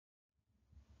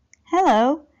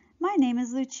Hello, my name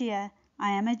is Lucia. I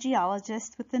am a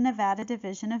geologist with the Nevada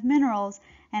Division of Minerals,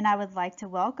 and I would like to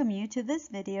welcome you to this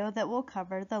video that will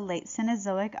cover the Late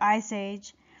Cenozoic Ice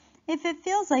Age. If it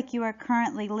feels like you are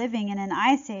currently living in an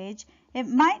ice age, it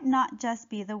might not just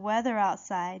be the weather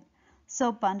outside.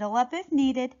 So bundle up if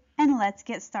needed, and let's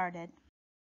get started.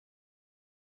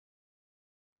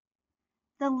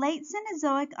 The Late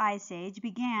Cenozoic Ice Age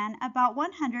began about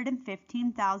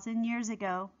 115,000 years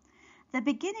ago. The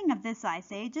beginning of this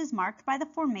ice age is marked by the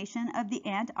formation of the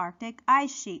Antarctic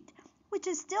ice sheet, which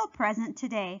is still present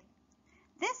today.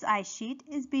 This ice sheet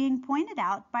is being pointed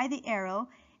out by the arrow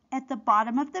at the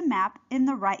bottom of the map in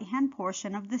the right-hand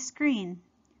portion of the screen.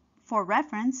 For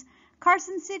reference,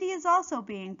 Carson City is also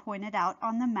being pointed out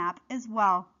on the map as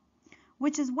well,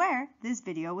 which is where this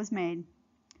video was made.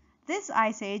 This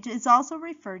ice age is also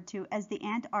referred to as the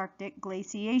Antarctic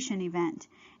glaciation event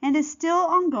and is still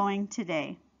ongoing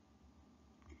today.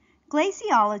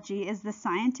 Glaciology is the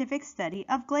scientific study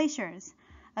of glaciers.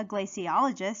 A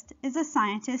glaciologist is a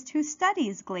scientist who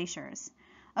studies glaciers.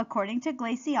 According to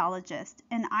glaciologists,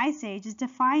 an ice age is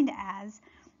defined as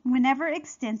whenever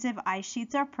extensive ice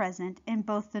sheets are present in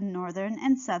both the northern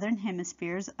and southern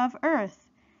hemispheres of Earth.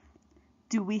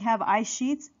 Do we have ice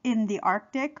sheets in the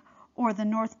Arctic or the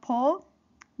North Pole?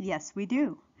 Yes, we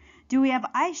do. Do we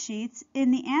have ice sheets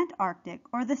in the Antarctic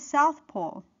or the South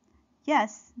Pole?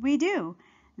 Yes, we do.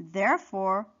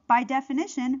 Therefore, by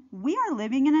definition, we are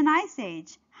living in an ice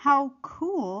age. How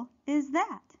cool is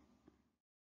that?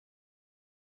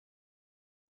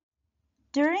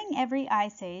 During every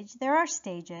ice age, there are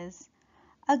stages.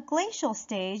 A glacial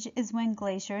stage is when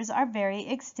glaciers are very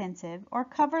extensive or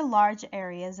cover large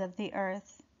areas of the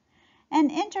Earth. An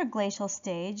interglacial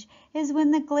stage is when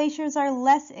the glaciers are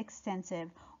less extensive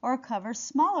or cover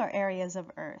smaller areas of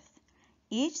Earth.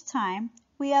 Each time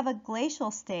we have a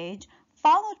glacial stage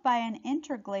followed by an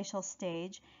interglacial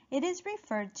stage, it is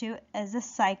referred to as a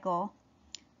cycle.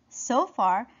 So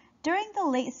far, during the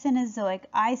Late Cenozoic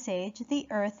Ice Age, the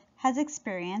Earth has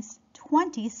experienced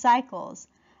 20 cycles.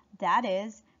 That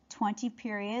is, 20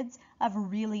 periods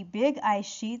of really big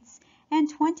ice sheets and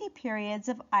 20 periods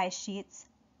of ice sheets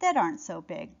that aren't so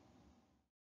big.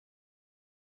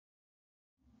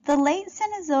 The Late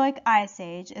Cenozoic Ice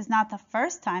Age is not the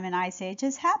first time an ice age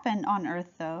has happened on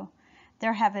Earth, though.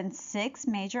 There have been 6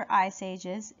 major ice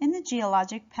ages in the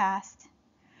geologic past.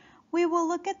 We will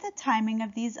look at the timing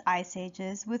of these ice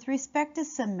ages with respect to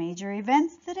some major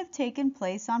events that have taken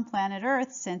place on planet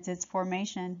Earth since its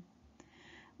formation.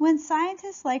 When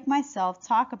scientists like myself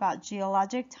talk about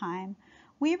geologic time,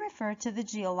 we refer to the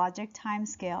geologic time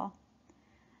scale.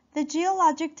 The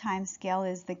geologic time scale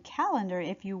is the calendar,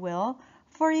 if you will,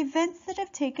 for events that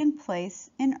have taken place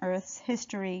in Earth's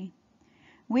history.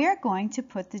 We are going to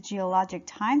put the geologic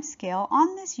time scale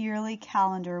on this yearly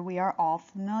calendar we are all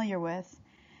familiar with,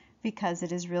 because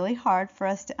it is really hard for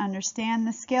us to understand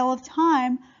the scale of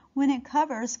time when it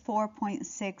covers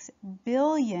 4.6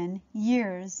 billion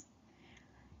years.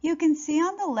 You can see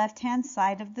on the left-hand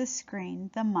side of the screen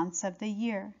the months of the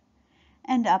year,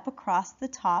 and up across the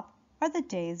top are the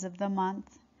days of the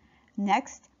month.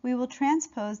 Next, we will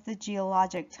transpose the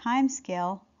geologic time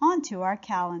scale onto our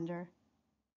calendar.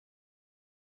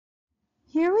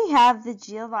 Here we have the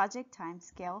geologic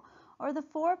timescale, or the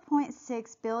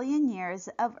 4.6 billion years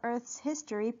of Earth's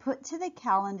history put to the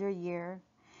calendar year.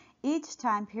 Each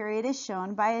time period is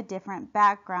shown by a different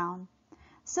background.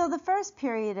 So the first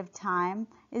period of time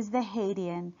is the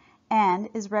Hadean and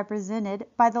is represented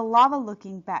by the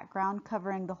lava-looking background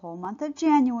covering the whole month of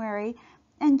January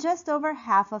and just over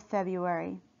half of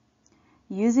February.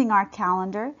 Using our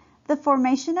calendar, the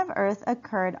formation of Earth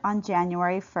occurred on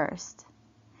January 1st.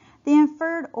 The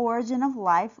inferred origin of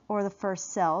life, or the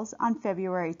first cells, on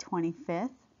February 25th.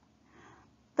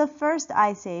 The first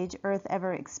ice age Earth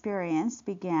ever experienced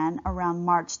began around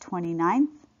March 29th.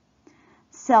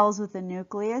 Cells with a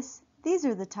nucleus, these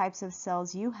are the types of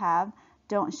cells you have,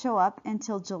 don't show up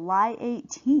until July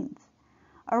 18th.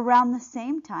 Around the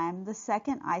same time, the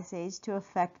second ice age to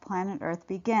affect planet Earth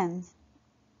begins.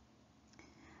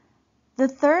 The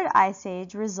third ice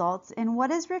age results in what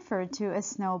is referred to as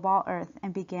snowball Earth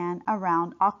and began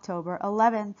around October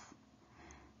 11th.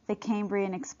 The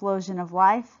Cambrian explosion of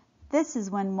life, this is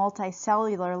when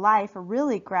multicellular life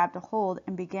really grabbed a hold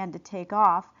and began to take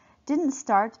off, didn't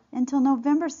start until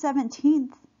November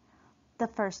 17th. The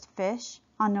first fish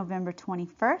on November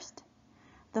 21st.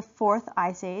 The fourth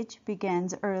ice age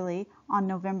begins early on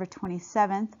November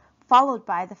 27th, followed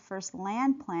by the first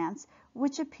land plants,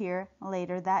 which appear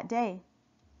later that day.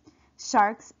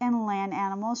 Sharks and land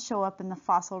animals show up in the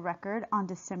fossil record on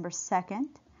December 2nd.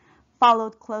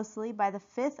 followed closely by the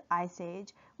 5th Ice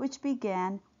Age, which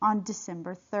began on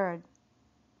December 3rd.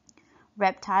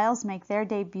 Reptiles make their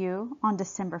debut on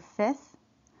December 5th.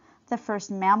 The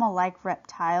first mammal-like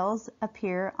reptiles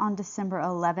appear on December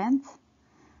 11th.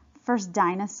 First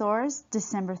dinosaurs,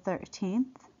 December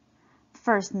 13th.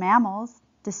 First mammals,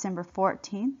 December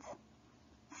 14th.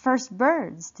 First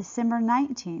birds, December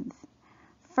 19th.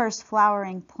 First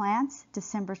flowering plants,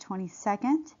 December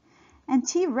 22nd. And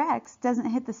T-Rex doesn't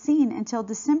hit the scene until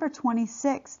December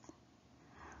 26th.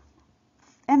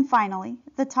 And finally,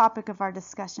 the topic of our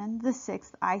discussion, the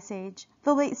 6th Ice Age,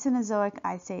 the Late Cenozoic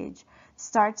Ice Age,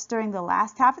 starts during the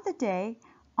last half of the day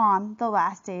on the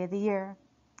last day of the year.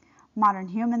 Modern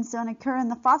humans don't occur in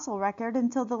the fossil record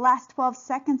until the last 12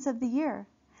 seconds of the year.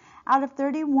 Out of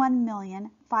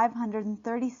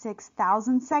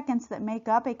 31,536,000 seconds that make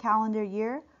up a calendar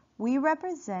year, we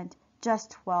represent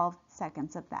just 12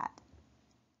 seconds of that.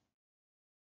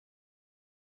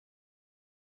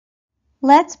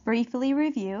 Let's briefly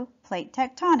review plate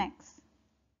tectonics.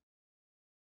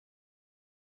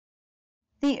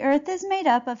 The Earth is made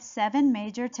up of 7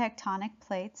 major tectonic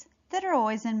plates that are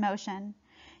always in motion.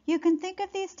 You can think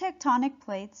of these tectonic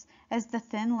plates as the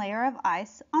thin layer of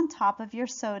ice on top of your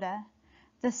soda,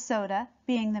 the soda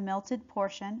being the melted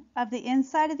portion of the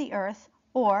inside of the Earth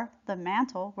or the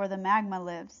mantle where the magma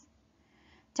lives.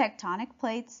 Tectonic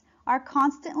plates are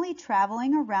constantly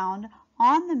traveling around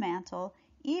on the mantle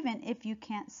even if you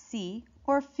can't see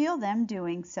or feel them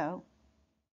doing so.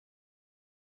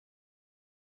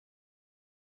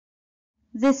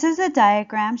 This is a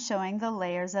diagram showing the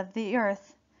layers of the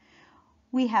Earth.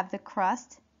 We have the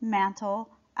crust,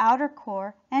 mantle, outer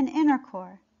core, and inner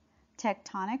core.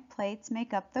 Tectonic plates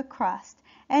make up the crust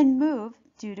and move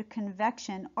due to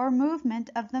convection or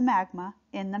movement of the magma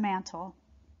in the mantle.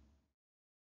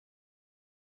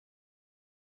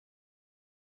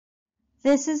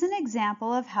 This is an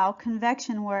example of how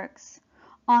convection works.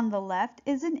 On the left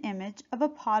is an image of a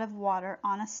pot of water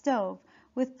on a stove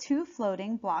with 2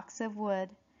 floating blocks of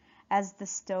wood. As the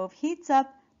stove heats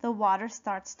up, the water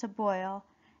starts to boil.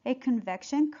 A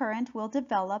convection current will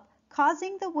develop,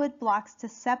 causing the wood blocks to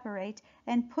separate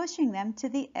and pushing them to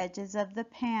the edges of the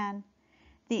pan.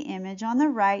 The image on the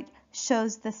right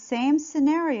shows the same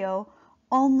scenario,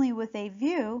 only with a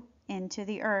view into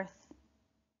the Earth.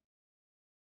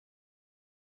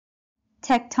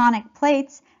 Tectonic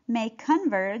plates may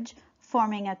converge,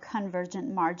 forming a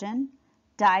convergent margin,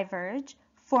 diverge,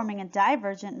 forming a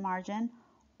divergent margin,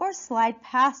 or slide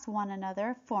past one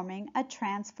another, forming a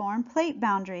transform plate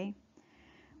boundary.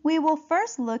 We will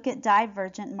first look at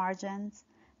divergent margins.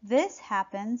 This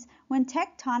happens when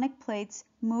tectonic plates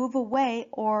move away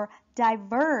or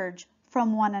diverge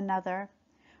from one another.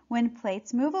 When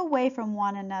plates move away from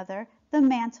one another, the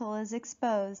mantle is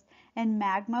exposed and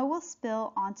magma will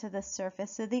spill onto the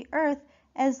surface of the Earth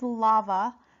as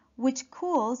lava, which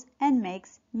cools and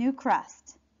makes new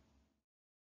crust.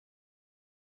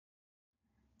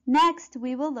 Next,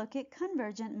 we will look at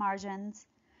convergent margins.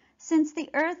 Since the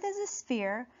Earth is a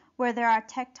sphere where there are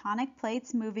tectonic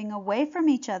plates moving away from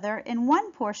each other in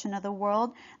one portion of the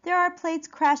world, there are plates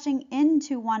crashing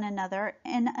into one another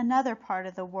in another part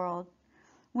of the world.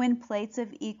 When plates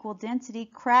of equal density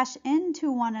crash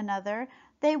into one another,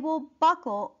 they will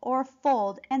buckle or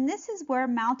fold, and this is where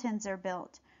mountains are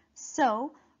built.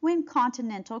 So, when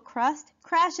continental crust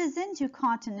crashes into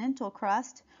continental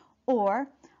crust, or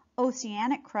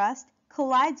oceanic crust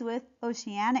collides with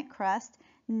oceanic crust,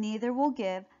 neither will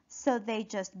give, so they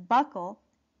just buckle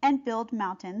and build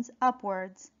mountains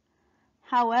upwards.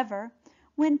 However,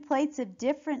 when plates of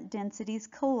different densities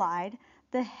collide,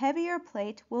 the heavier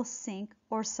plate will sink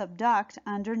or subduct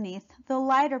underneath the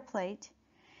lighter plate,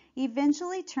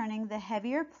 eventually turning the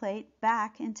heavier plate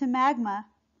back into magma.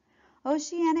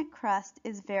 Oceanic crust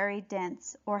is very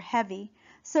dense or heavy,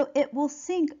 so it will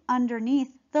sink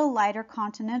underneath the lighter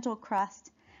continental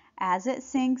crust. As it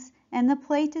sinks and the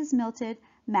plate is melted,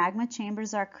 magma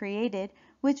chambers are created,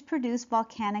 which produce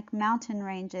volcanic mountain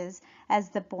ranges as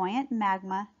the buoyant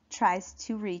magma tries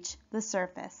to reach the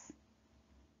surface.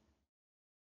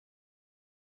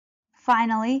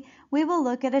 Finally, we will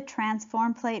look at a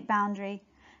transform plate boundary.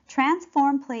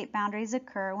 Transform plate boundaries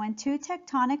occur when 2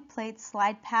 tectonic plates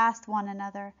slide past one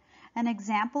another. An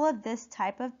example of this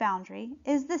type of boundary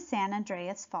is the San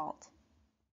Andreas Fault.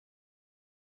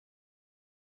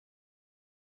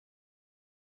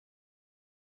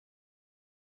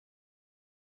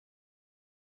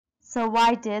 So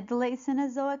why did the Late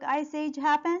Cenozoic Ice Age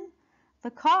happen? The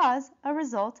cause, a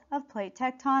result of plate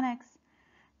tectonics.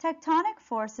 Tectonic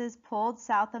forces pulled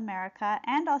South America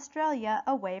and Australia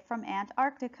away from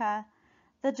Antarctica.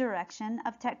 The direction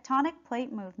of tectonic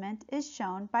plate movement is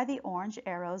shown by the orange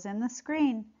arrows in the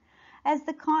screen. As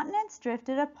the continents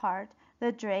drifted apart,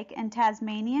 the Drake and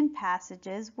Tasmanian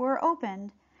passages were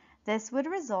opened. This would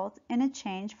result in a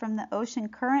change from the ocean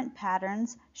current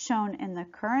patterns shown in the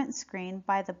current screen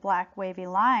by the black wavy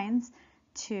lines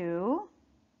to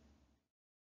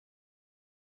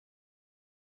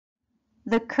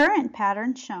the current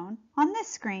pattern shown on this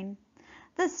screen.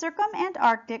 The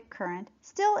circumantarctic current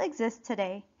still exists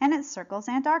today, and it circles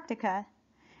Antarctica.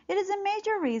 It is a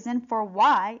major reason for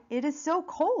why it is so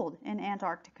cold in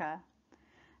Antarctica.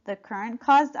 The current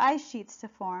caused ice sheets to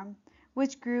form,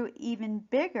 which grew even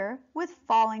bigger with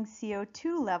falling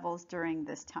CO2 levels during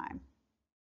this time.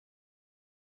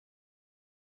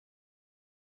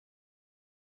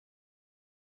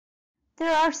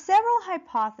 There are several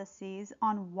hypotheses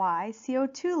on why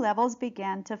CO2 levels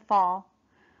began to fall.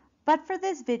 But for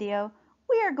this video,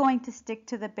 we are going to stick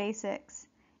to the basics.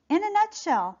 In a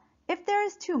nutshell, if there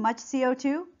is too much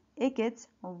CO2, it gets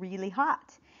really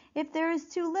hot. If there is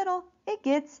too little, it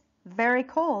gets very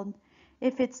cold.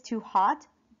 If it's too hot,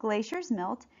 glaciers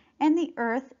melt and the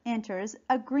Earth enters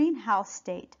a greenhouse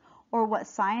state, or what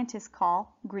scientists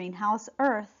call greenhouse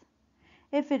Earth.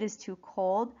 If it is too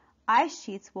cold, ice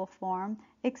sheets will form,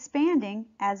 expanding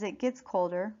as it gets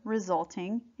colder,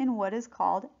 resulting in what is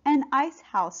called an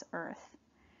icehouse Earth.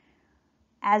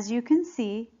 As you can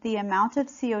see, the amount of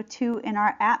CO2 in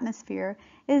our atmosphere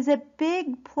is a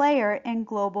big player in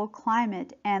global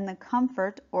climate and the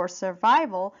comfort or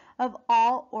survival of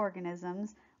all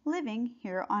organisms living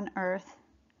here on Earth.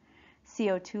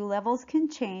 CO2 levels can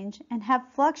change and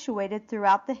have fluctuated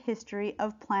throughout the history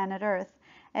of planet Earth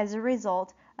as a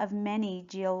result of many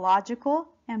geological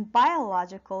and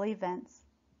biological events.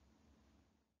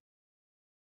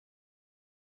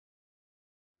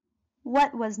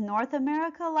 What was North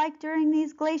America like during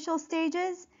these glacial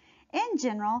stages? In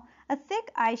general, a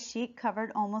thick ice sheet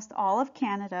covered almost all of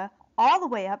Canada, all the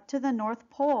way up to the North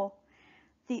Pole.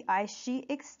 The ice sheet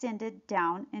extended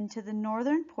down into the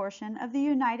northern portion of the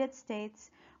United States,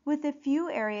 with a few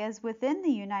areas within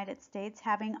the United States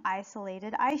having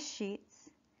isolated ice sheets.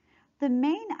 The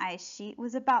main ice sheet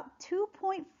was about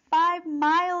 2.5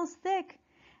 miles thick.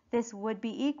 This would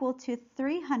be equal to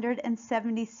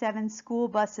 377 school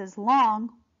buses long,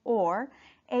 or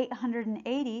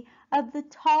 880 of the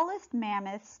tallest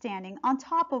mammoths standing on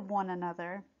top of one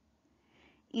another.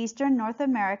 Eastern North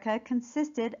America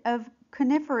consisted of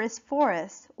coniferous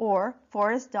forests, or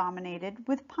forests dominated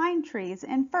with pine trees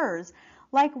and firs,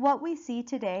 like what we see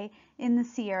today in the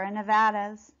Sierra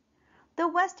Nevadas. The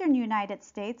western United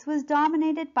States was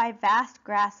dominated by vast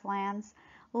grasslands,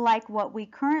 like what we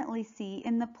currently see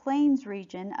in the plains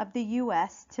region of the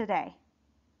U.S. today.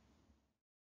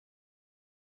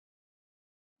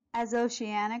 As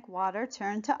oceanic water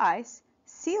turned to ice,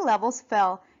 sea levels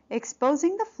fell,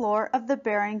 exposing the floor of the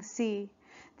Bering Sea.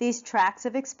 These tracts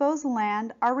of exposed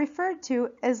land are referred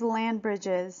to as land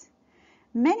bridges.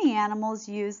 Many animals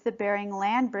use the Bering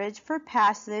Land Bridge for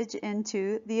passage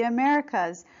into the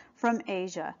Americas from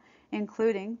Asia,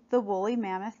 including the woolly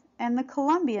mammoth and the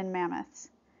Columbian mammoths.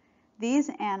 These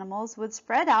animals would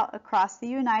spread out across the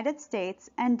United States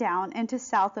and down into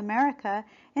South America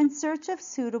in search of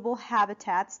suitable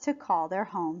habitats to call their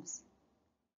homes.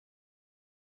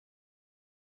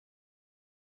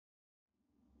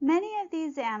 Many of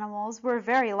these animals were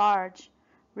very large.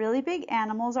 Really big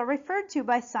animals are referred to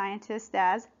by scientists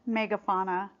as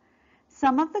megafauna.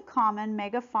 Some of the common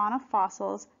megafauna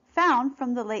fossils found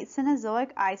from the Late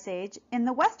Cenozoic Ice Age in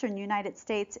the western United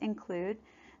States include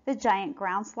the giant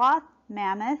ground sloth,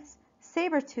 mammoths,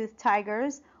 saber-toothed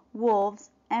tigers, wolves,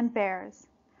 and bears.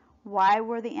 Why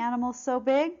were the animals so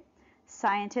big?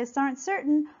 Scientists aren't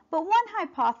certain, but one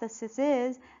hypothesis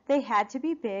is they had to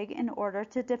be big in order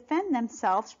to defend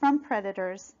themselves from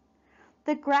predators.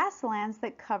 The grasslands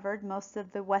that covered most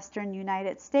of the western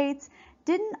United States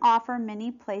didn't offer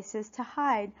many places to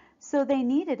hide, so they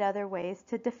needed other ways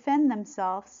to defend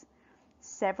themselves.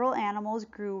 Several animals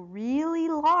grew really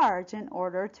large in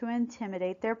order to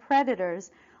intimidate their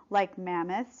predators, like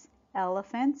mammoths,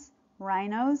 elephants,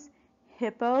 rhinos,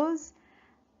 hippos,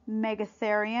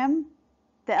 megatherium,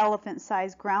 the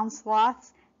elephant-sized ground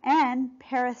sloths, and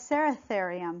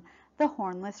paraceratherium, the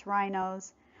hornless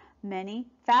rhinos. Many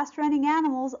fast-running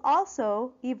animals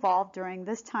also evolved during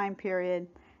this time period.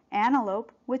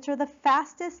 Antelope, which are the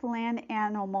fastest land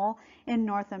animal in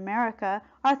North America,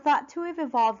 are thought to have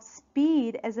evolved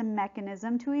speed as a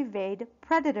mechanism to evade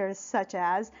predators such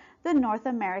as the North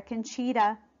American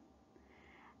cheetah.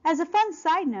 As a fun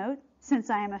side note,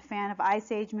 Since I am a fan of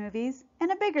Ice Age movies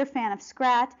and a bigger fan of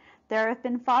Scrat, there have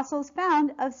been fossils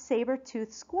found of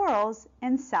saber-toothed squirrels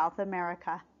in South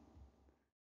America.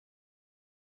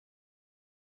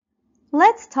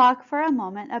 Let's talk for a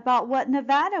moment about what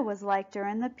Nevada was like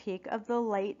during the peak of the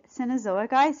Late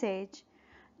Cenozoic Ice Age.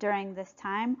 During this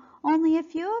time, only a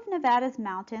few of Nevada's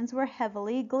mountains were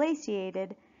heavily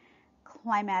glaciated.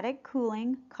 Climatic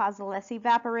cooling caused less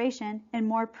evaporation and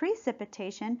more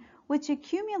precipitation, which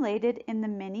accumulated in the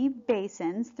many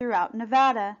basins throughout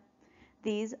Nevada.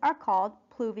 These are called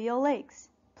pluvial lakes.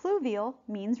 Pluvial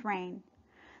means rain.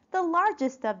 The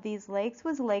largest of these lakes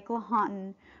was Lake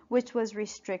Lahontan, which was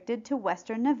restricted to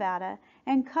western Nevada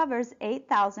and covers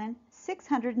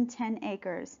 8,610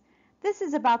 acres. This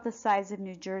is about the size of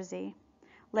New Jersey.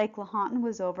 Lake Lahontan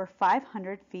was over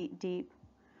 500 feet deep.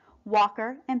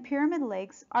 Walker and Pyramid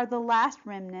Lakes are the last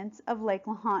remnants of Lake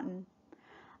Lahontan.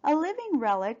 A living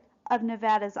relic of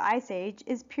Nevada's Ice Age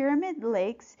is Pyramid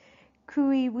Lake's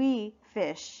kuiwi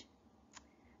fish.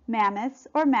 Mammoths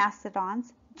or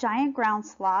mastodons, giant ground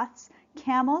sloths,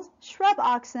 camels, shrub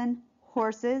oxen,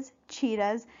 horses,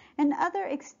 cheetahs, and other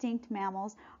extinct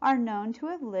mammals are known to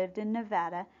have lived in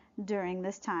Nevada during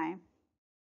this time.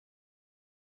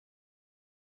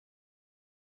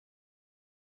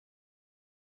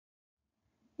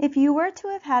 If you were to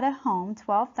have had a home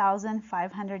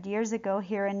 12,500 years ago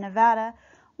here in Nevada,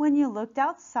 when you looked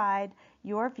outside,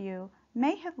 your view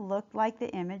may have looked like the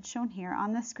image shown here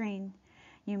on the screen.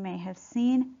 You may have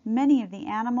seen many of the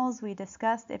animals we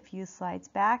discussed a few slides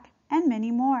back and many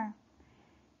more.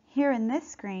 Here in this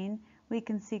screen, we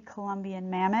can see Columbian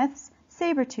mammoths,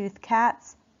 saber-toothed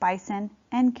cats, bison,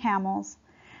 and camels.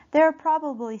 There are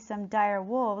probably some dire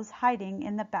wolves hiding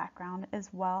in the background as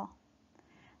well.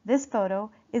 This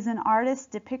photo is an artist's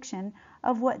depiction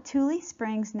of what Tule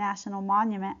Springs National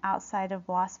Monument outside of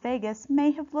Las Vegas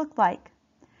may have looked like.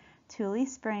 Tule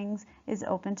Springs is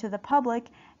open to the public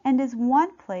and is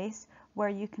one place where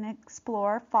you can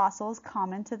explore fossils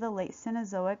common to the Late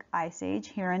Cenozoic Ice Age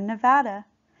here in Nevada.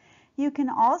 You can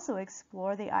also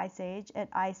explore the Ice Age at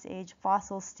Ice Age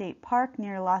Fossil State Park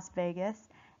near Las Vegas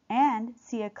and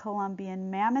see a Columbian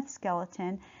mammoth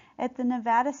skeleton at the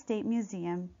Nevada State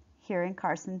Museum here in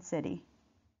Carson City.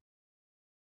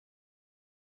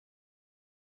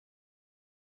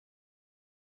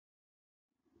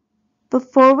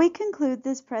 Before we conclude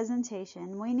this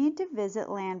presentation, we need to visit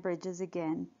land bridges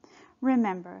again.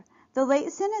 Remember, the Late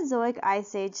Cenozoic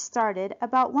Ice Age started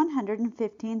about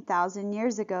 115,000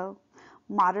 years ago.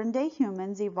 Modern-day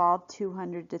humans evolved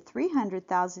 200 to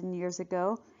 300,000 years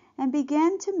ago and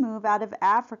began to move out of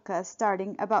Africa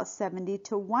starting about 70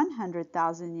 to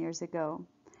 100,000 years ago.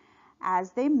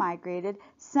 As they migrated,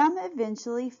 some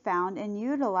eventually found and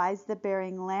utilized the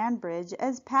Bering Land Bridge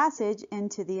as passage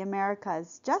into the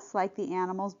Americas, just like the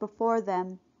animals before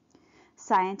them.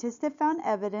 Scientists have found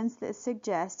evidence that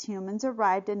suggests humans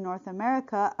arrived in North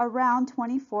America around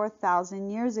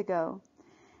 24,000 years ago.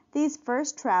 These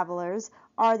first travelers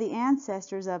are the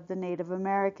ancestors of the Native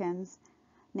Americans.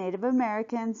 Native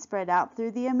Americans spread out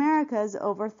through the Americas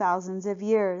over thousands of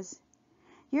years.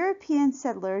 European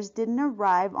settlers didn't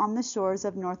arrive on the shores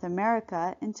of North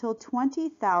America until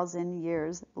 20,000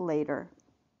 years later.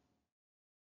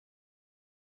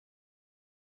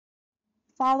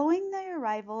 Following the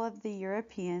arrival of the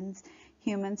Europeans,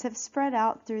 humans have spread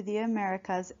out through the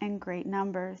Americas in great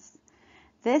numbers.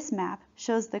 This map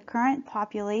shows the current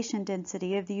population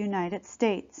density of the United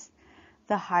States.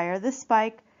 The higher the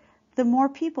spike, the more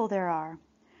people there are.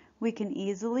 We can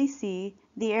easily see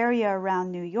the area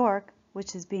around New York,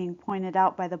 which is being pointed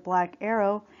out by the black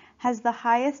arrow, has the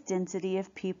highest density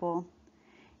of people.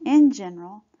 In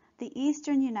general, the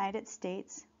eastern United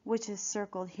States, which is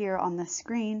circled here on the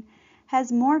screen,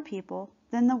 has more people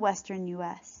than the western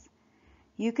U.S.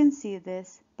 You can see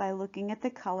this by looking at the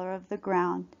color of the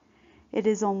ground. It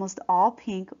is almost all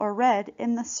pink or red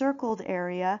in the circled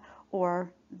area,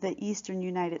 or the eastern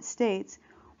United States,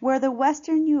 where the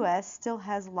western U.S. still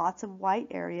has lots of white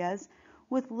areas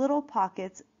with little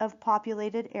pockets of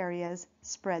populated areas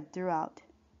spread throughout.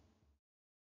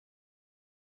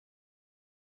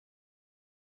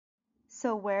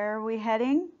 So where are we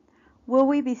heading? Will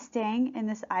we be staying in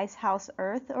this ice house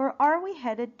Earth, or are we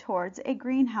headed towards a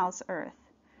greenhouse Earth?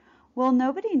 Well,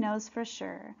 nobody knows for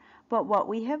sure, but what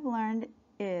we have learned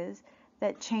is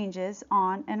that changes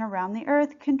on and around the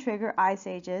Earth can trigger ice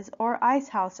ages or ice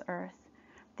house Earth.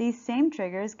 These same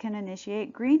triggers can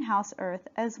initiate greenhouse Earth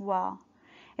as well.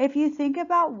 If you think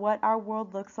about what our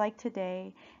world looks like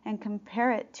today and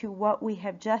compare it to what we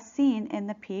have just seen in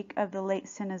the peak of the Late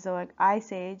Cenozoic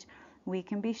Ice Age, we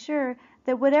can be sure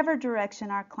that whatever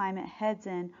direction our climate heads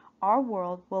in, our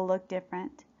world will look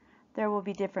different. There will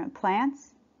be different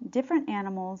plants, different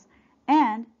animals,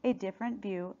 and a different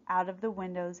view out of the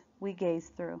windows we gaze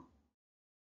through.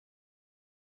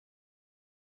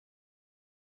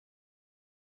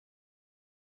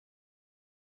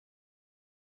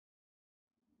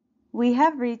 We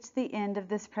have reached the end of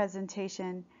this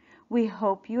presentation. We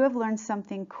hope you have learned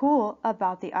something cool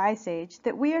about the Ice Age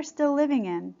that we are still living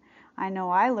in. I know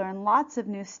I learned lots of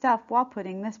new stuff while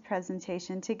putting this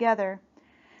presentation together.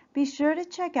 Be sure to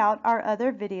check out our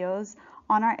other videos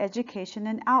on our Education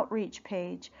and Outreach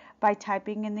page by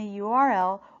typing in the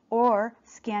URL or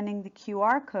scanning the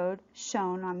QR code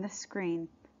shown on the screen.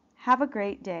 Have a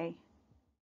great day.